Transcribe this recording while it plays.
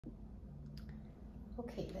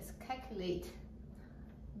Okay, let's calculate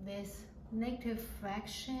this negative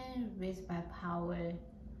fraction raised by power.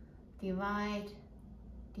 Divide.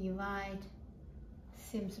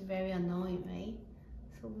 Seems very annoying, right?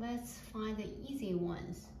 So let's find the easy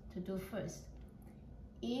ones to do first.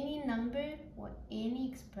 Any number or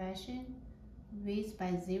any expression raised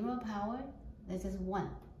by 0 power, that's just 1.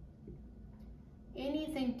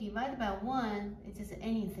 Anything divided by 1 is just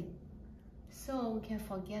anything. So we can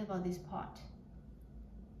forget about this part.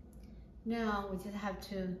 Now we just have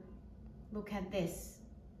to look at this.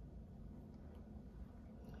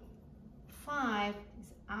 5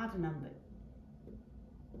 is odd number.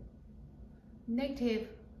 Negative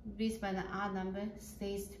raised by the odd number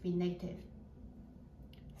stays to be negative.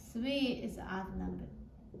 3 is odd number.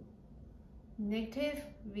 Negative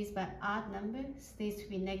raised by odd number stays to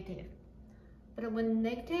be negative. But when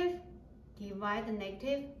negative divide the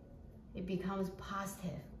negative, it becomes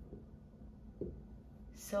positive.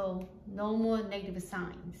 So no more negative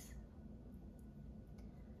signs.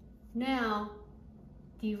 Now,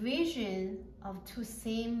 division of two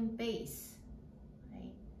same base,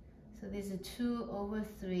 right? So this is 2 over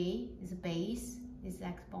 3 is base, this is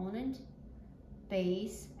exponent,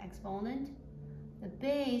 base, exponent. The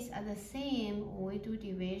base are the same when we do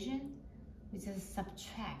division, we just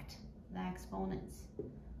subtract the exponents.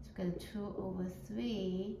 So we got 2 over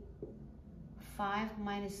 3, 5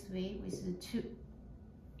 minus 3, which is 2.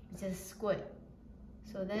 It's just square.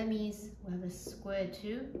 So that means we have a square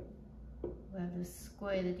 2. We have to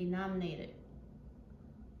square the denominator.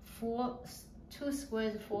 2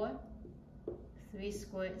 squared is 4, 3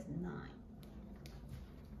 squared is 9.